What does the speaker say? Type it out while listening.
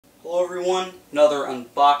Hello everyone, another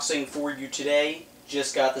unboxing for you today.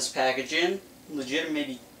 Just got this package in, legit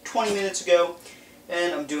maybe 20 minutes ago,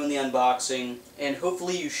 and I'm doing the unboxing, and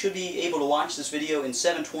hopefully you should be able to watch this video in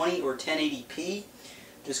 720 or 1080p,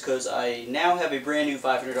 just because I now have a brand new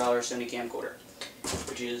 $500 Sony camcorder,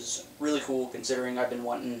 which is really cool considering I've been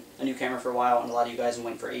wanting a new camera for a while and a lot of you guys have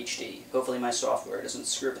been waiting for HD. Hopefully my software doesn't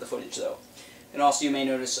screw up the footage though. And also you may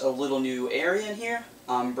notice a little new area in here.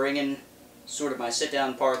 I'm bringing sort of my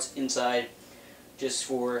sit-down parts inside just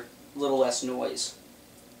for a little less noise.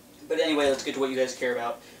 But anyway, let's get to what you guys care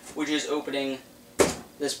about, which is opening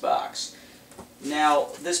this box. Now,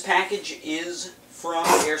 this package is from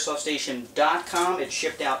AirsoftStation.com. It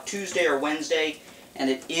shipped out Tuesday or Wednesday, and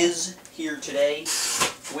it is here today,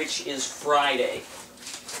 which is Friday.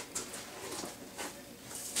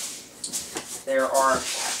 There are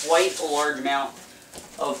quite a large amount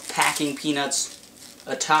of packing peanuts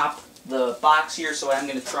atop the box here, so I'm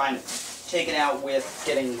going to try and take it out without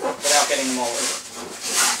getting them all over.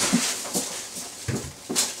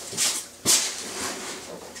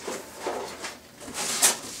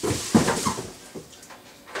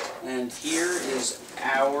 And here is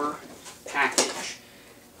our package.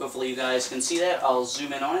 Hopefully you guys can see that. I'll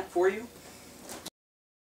zoom in on it for you.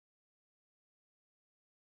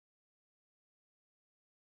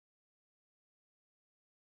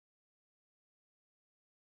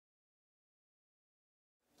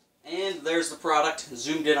 And there's the product,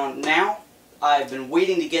 zoomed in on it now. I've been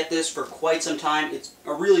waiting to get this for quite some time. It's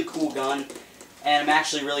a really cool gun, and I'm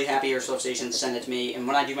actually really happy Airsoft Station sent it to me. And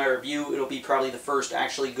when I do my review, it'll be probably the first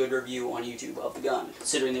actually good review on YouTube of the gun,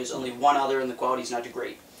 considering there's only one other and the quality's not too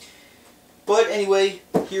great. But anyway,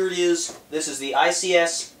 here it is. This is the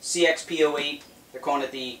ICS CXP.08. They're calling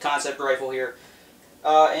it the concept rifle here.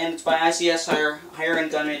 And it's by ICS, higher-end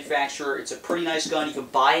gun manufacturer. It's a pretty nice gun. You can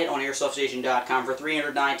buy it on AirsoftStation.com for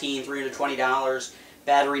 $319, $320,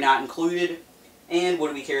 battery not included. And what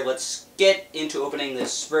do we care? Let's get into opening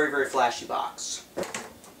this very, very flashy box.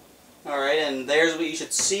 Alright, and there's what you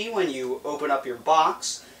should see when you open up your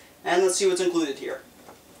box. And let's see what's included here.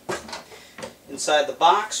 Inside the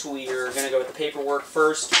box, we are going to go with the paperwork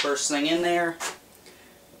first. First thing in there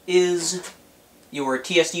is your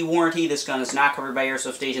TSD warranty. This gun is not covered by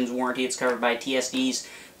Airsoft Station's warranty. It's covered by TSD's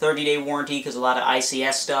 30-day warranty because a lot of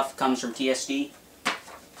ICS stuff comes from TSD.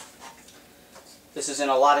 This is in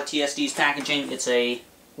a lot of TSD's packaging. It's a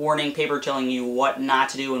warning paper telling you what not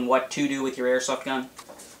to do and what to do with your airsoft gun.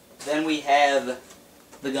 Then we have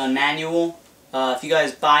the gun manual. If you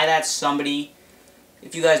guys buy that,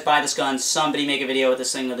 if you guys buy this gun, somebody make a video with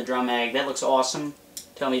this thing with the drum mag. That looks awesome.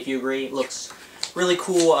 Tell me if you agree. It looks really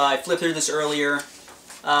cool. I flipped through this earlier.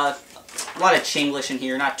 A lot of Chinglish in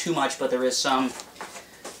here, not too much, but there is some.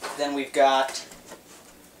 Then we've got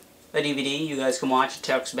a DVD you guys can watch. It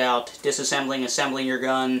talks about disassembling, assembling your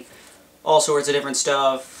gun, all sorts of different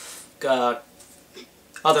stuff,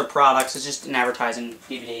 other products. It's just an advertising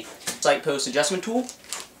DVD. Sight post adjustment tool.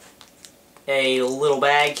 A little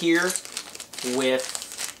bag here with,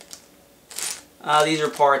 these are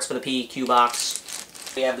parts for the PEQ box.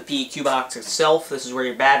 We have the PEQ box itself. This is where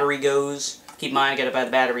your battery goes. Keep in mind, I got to buy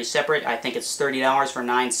the battery separate. I think it's $30 for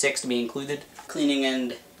 9.6 to be included. Cleaning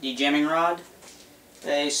and dejamming rod.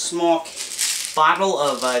 A small bottle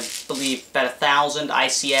of, I believe, about 1,000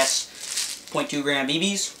 ICS 0.2 gram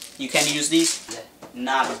BBs. You can use these.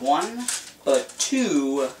 Not one, but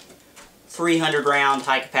two 300 round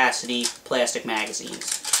high capacity plastic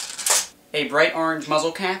magazines. A bright orange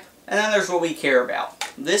muzzle cap. And then there's what we care about.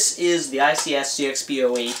 This is the ICS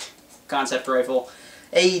CXP.08 concept rifle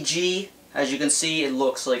AEG. As you can see, it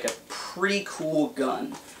looks like a pretty cool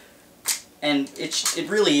gun. And it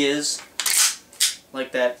really is.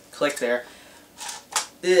 Like that click there.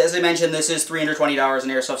 As I mentioned, this is $320 on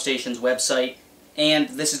Airsoft Station's website. And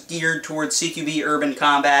this is geared towards CQB urban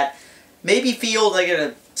combat. Maybe field, I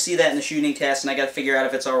gotta see that in the shooting test, and I gotta figure out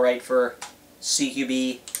if it's alright for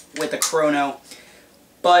CQB with the chrono.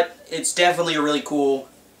 But it's definitely a really cool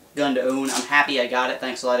gun to own. I'm happy I got it.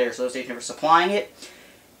 Thanks a lot to Airsoft Station for supplying it.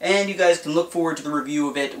 And you guys can look forward to the review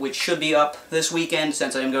of it, which should be up this weekend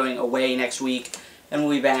since I'm going away next week. And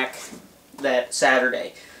we'll be back that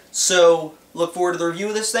Saturday. So, look forward to the review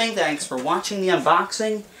of this thing. Thanks for watching the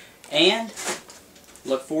unboxing. And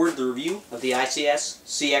look forward to the review of the ICS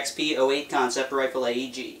CXP.08 Concept Rifle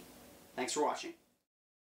AEG. Thanks for watching.